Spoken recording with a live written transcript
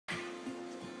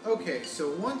Okay,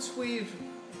 so once we've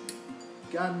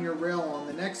gotten your rail on,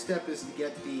 the next step is to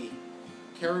get the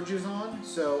carriages on.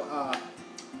 So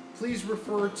please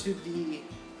refer to the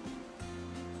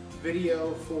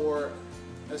video for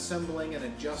assembling and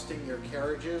adjusting your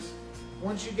carriages.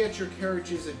 Once you get your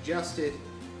carriages adjusted,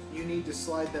 you need to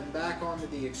slide them back onto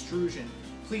the extrusion.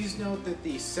 Please note that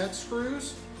the set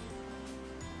screws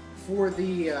for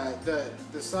the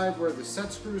side where the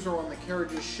set screws are on the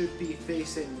carriages should be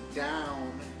facing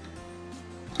down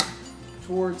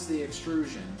towards the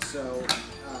extrusion. So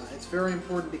it's very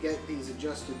important to get these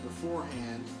adjusted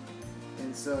beforehand.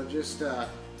 And so just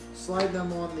slide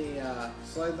them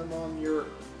on your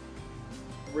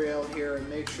rail here, and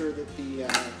make sure that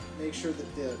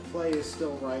the play is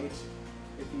still right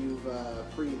if you've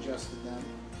pre-adjusted them.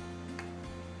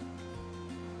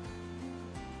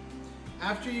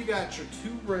 After you got your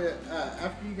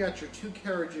two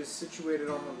carriages situated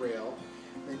on the rail,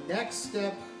 the next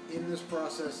step in this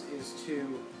process is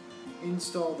to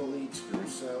install the lead screw.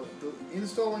 So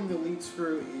installing the lead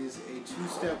screw is a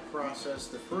two-step process.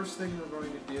 The first thing we're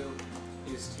going to do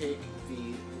is take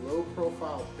the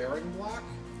low-profile bearing block,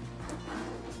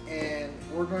 and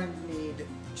we're going to need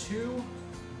two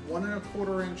 1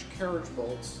 1/4 inch carriage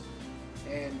bolts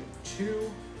and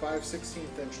two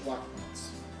 5/16 inch lock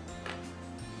nuts.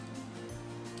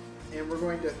 And we're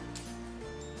going to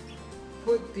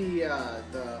put the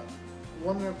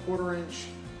 1 1/4 inch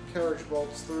carriage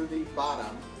bolts through the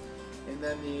bottom, and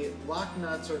then the lock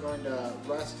nuts are going to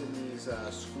rest in these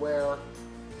square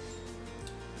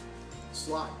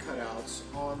slot cutouts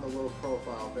on the low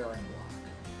profile bearing block.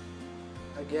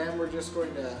 Again, we're just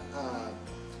going to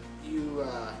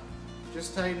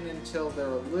just tighten until they're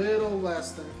a little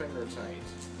less than finger tight.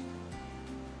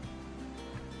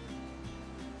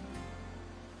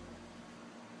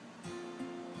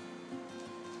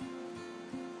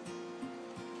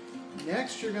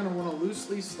 Next, you're going to want to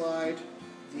loosely slide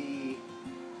the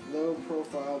low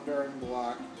profile bearing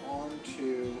block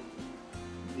onto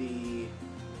the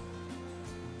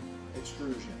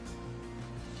extrusion.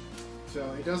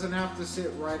 So it doesn't have to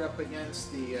sit right up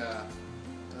against the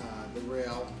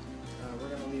rail. We're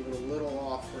going to leave it a little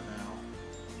off for now.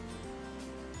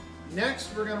 Next,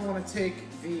 we're going to want to take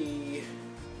the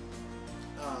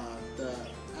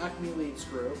Acme lead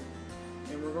screw,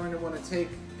 and we're going to want to take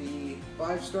the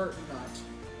 5-start nut.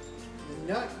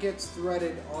 The nut gets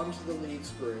threaded onto the lead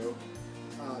screw.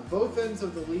 Both ends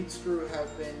of the lead screw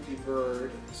have been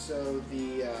deburred, so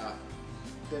the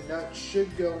nut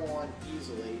should go on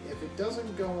easily. If it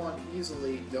doesn't go on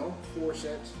easily, don't force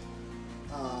it.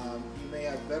 You may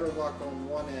have better luck on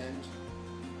one end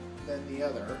than the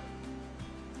other.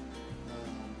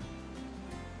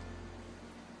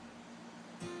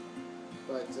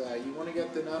 But you want to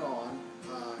get the nut on.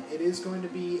 It is going to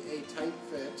be a tight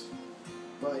fit,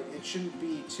 but it shouldn't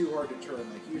be too hard to turn.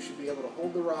 Like, you should be able to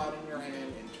hold the rod in your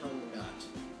hand and turn the nut.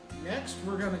 Next,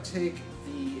 we're going to take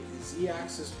the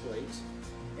Z-axis plate,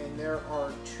 and there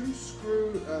are two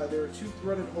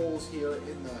threaded holes here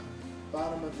in the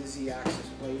bottom of the Z-axis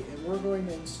plate, and we're going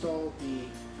to install the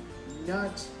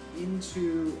nut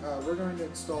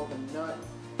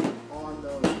on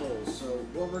those holes. So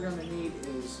what we're going to need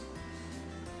is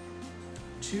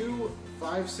two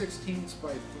 5/16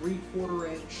 by 3/4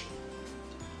 inch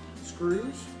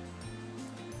screws,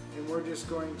 and we're just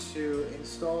going to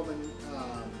install them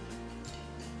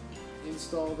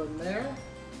there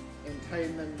and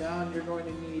tighten them down. You're going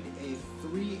to need a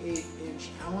 3/8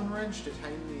 inch Allen wrench to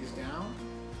tighten these down.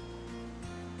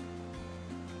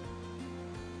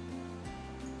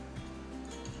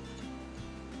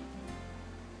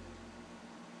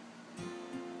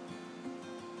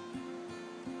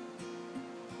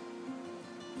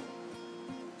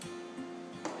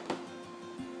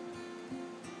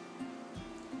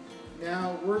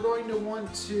 Now we're going to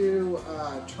want to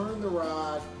turn the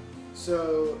rod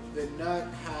so the nut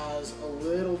has a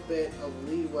little bit of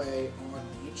leeway on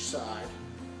each side.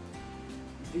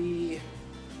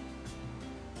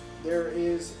 There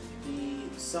is the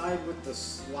side with the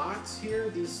slots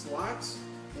here, these slots,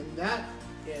 and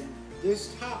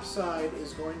this top side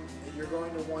you're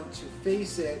going to want to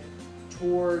face it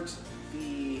towards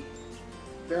the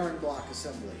bearing block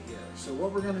assembly here. So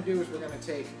what we're going to do is we're going to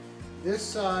take this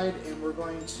side and we're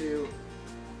going to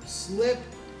slip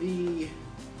the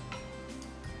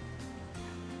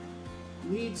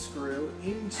lead screw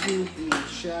into the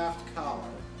shaft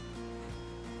collar.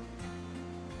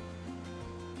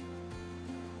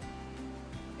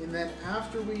 And then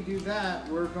after we do that,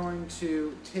 we're going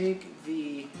to take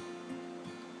the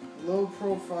low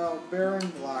profile bearing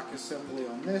block assembly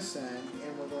on this end,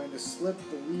 and we're going to slip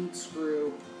the lead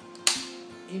screw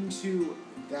into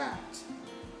that.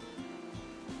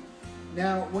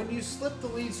 Now, when you slip the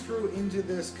lead screw into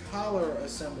this collar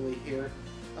assembly here,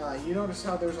 you notice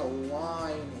how there's a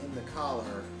line in the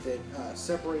collar that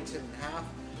separates it in half.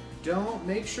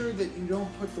 Make sure that you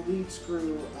don't put the lead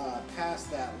screw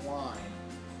past that line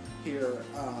here,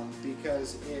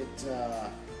 because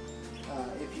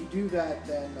if you do that,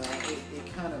 then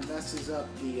it kind of messes up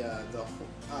the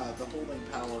holding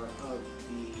power of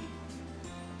the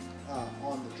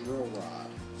on the drill rod.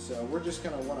 So we're just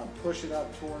going to want to push it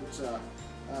up towards,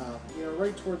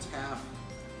 right towards half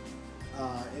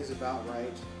is about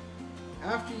right.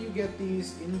 After you get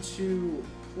these into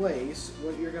place,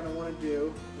 what you're going to want to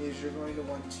do is you're going to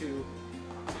want to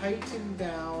tighten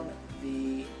down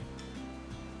the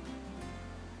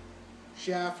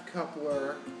shaft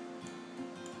coupler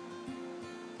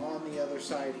on the other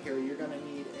side here. You're going to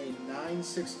need a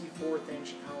 9/64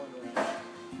 inch Allen wrench.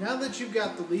 Now that you've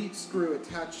got the lead screw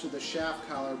attached to the shaft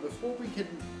collar, before we can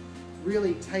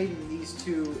really tighten these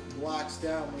two blocks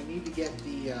down, we need to get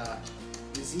the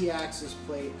Z-axis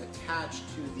plate attached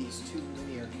to these two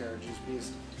linear carriages,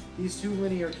 because these two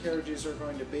linear carriages are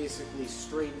going to basically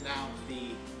straighten out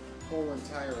the whole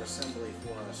entire assembly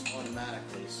for us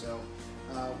automatically. So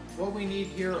what we need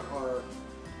here are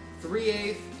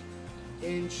 3/8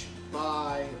 inch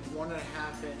by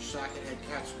 1.5 inch socket head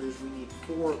cap screws. We need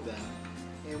 4 of them,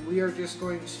 and we are just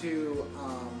going to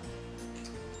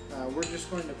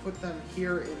put them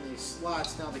here in these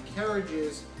slots. Now the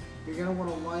carriages, you're going to want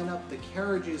to line up the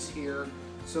carriages here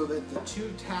so that the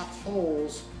 2 tap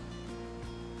holes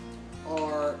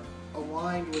are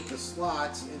aligned with the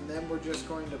slots, and then we're just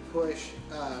going to put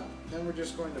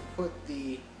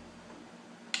the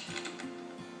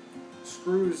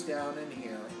screws down in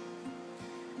here.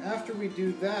 After we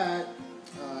do that,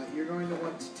 you're going to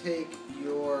want to take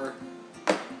your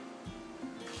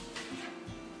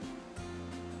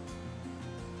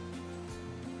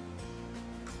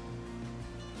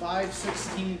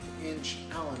 .5/16 inch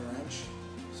Allen wrench,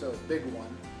 so a big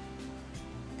one,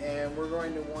 and we're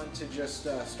going to want to just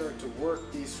start to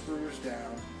work these screws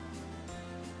down.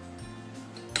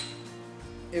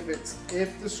 If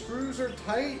the screws are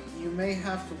tight, you may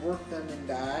have to work them in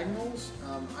diagonals.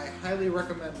 I highly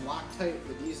recommend Loctite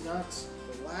for these nuts.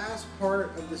 The last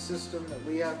part of the system that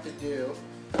we have to do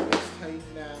is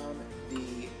tighten down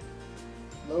the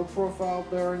low profile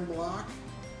bearing block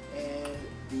and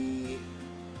the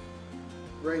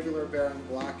regular bearing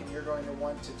block, and you're going to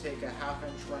want to take a 1/2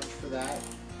 inch wrench for that.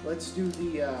 Let's do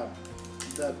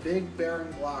the big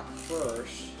bearing block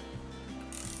first.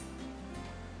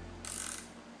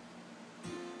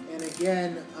 And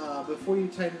again, before you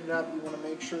tighten it up, you want to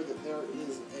make sure that there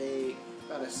is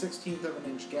about a 1/16 of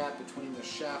an inch gap between the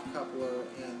shaft coupler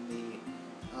and the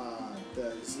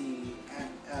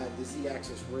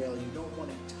Z-axis rail. You don't want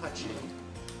it touching.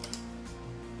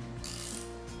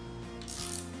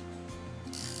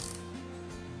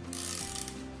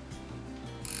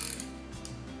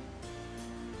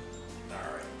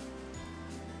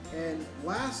 And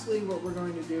lastly, what we're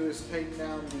going to do is tighten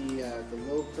down the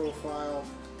low profile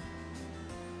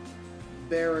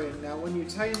bearing. Now when you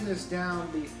tighten this down,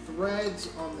 the threads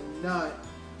on the nut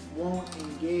won't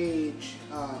engage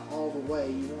all the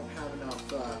way. You won't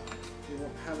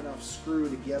have enough screw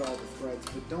to get all the threads,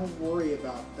 but don't worry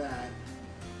about that.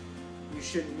 You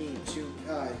shouldn't need too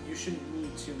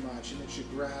much, and it should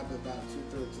grab about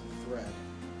 2/3 of the thread.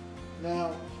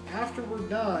 Now after we're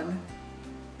done,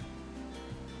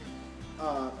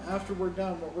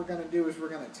 what we're going to do is we're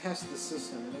going to test the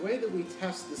system. And the way that we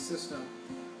test the system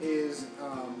is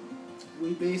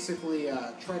we basically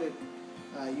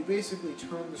you basically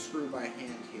turn the screw by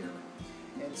hand here.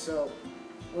 And so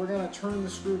we're going to turn the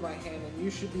screw by hand, and you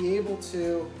should be able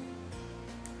to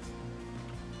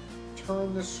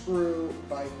turn the screw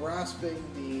by grasping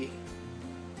the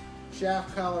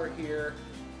shaft collar here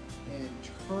and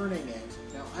turning it.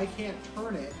 Now I can't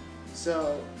turn it,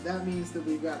 so that means that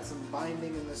we've got some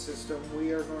binding in the system.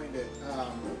 We are going to,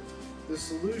 the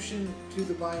solution to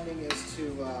the binding is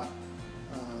to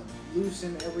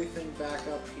loosen everything back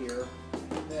up here.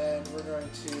 And then we're going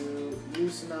to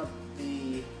loosen up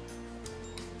the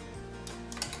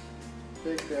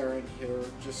big bearing here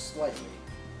just slightly.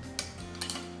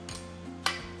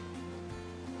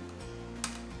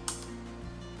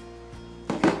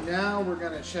 And now we're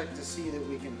going to check to see that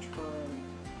we can turn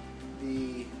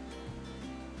the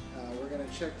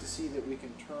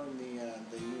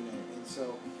unit. And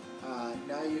so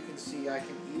now you can see I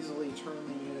can easily turn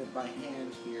the unit by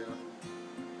hand here.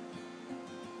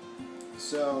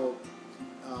 So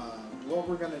what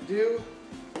we're going to do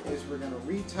is we're going to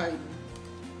retighten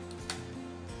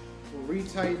We'll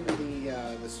retighten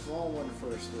the small one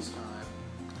first this time.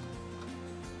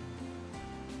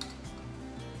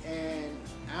 And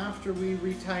after we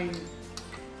retighten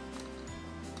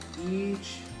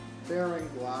each bearing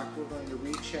block, we're going to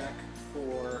recheck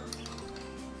for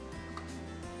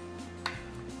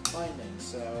binding.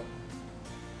 So,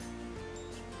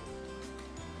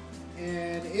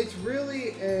 and it's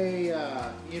really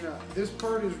a this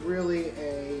part is really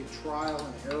a trial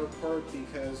and error part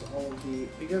because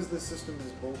because the system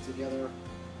is bolted together.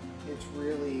 It's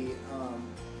really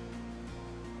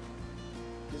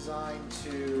designed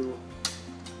to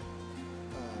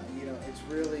it's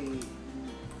really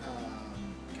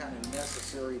kind of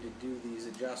necessary to do these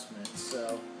adjustments.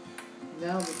 So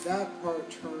now that that part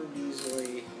turned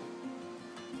easily,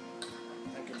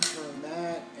 I can turn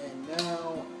that, and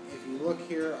now if you look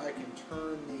here, I can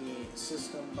turn the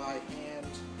system by hand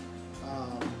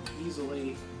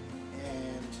easily,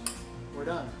 and we're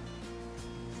done.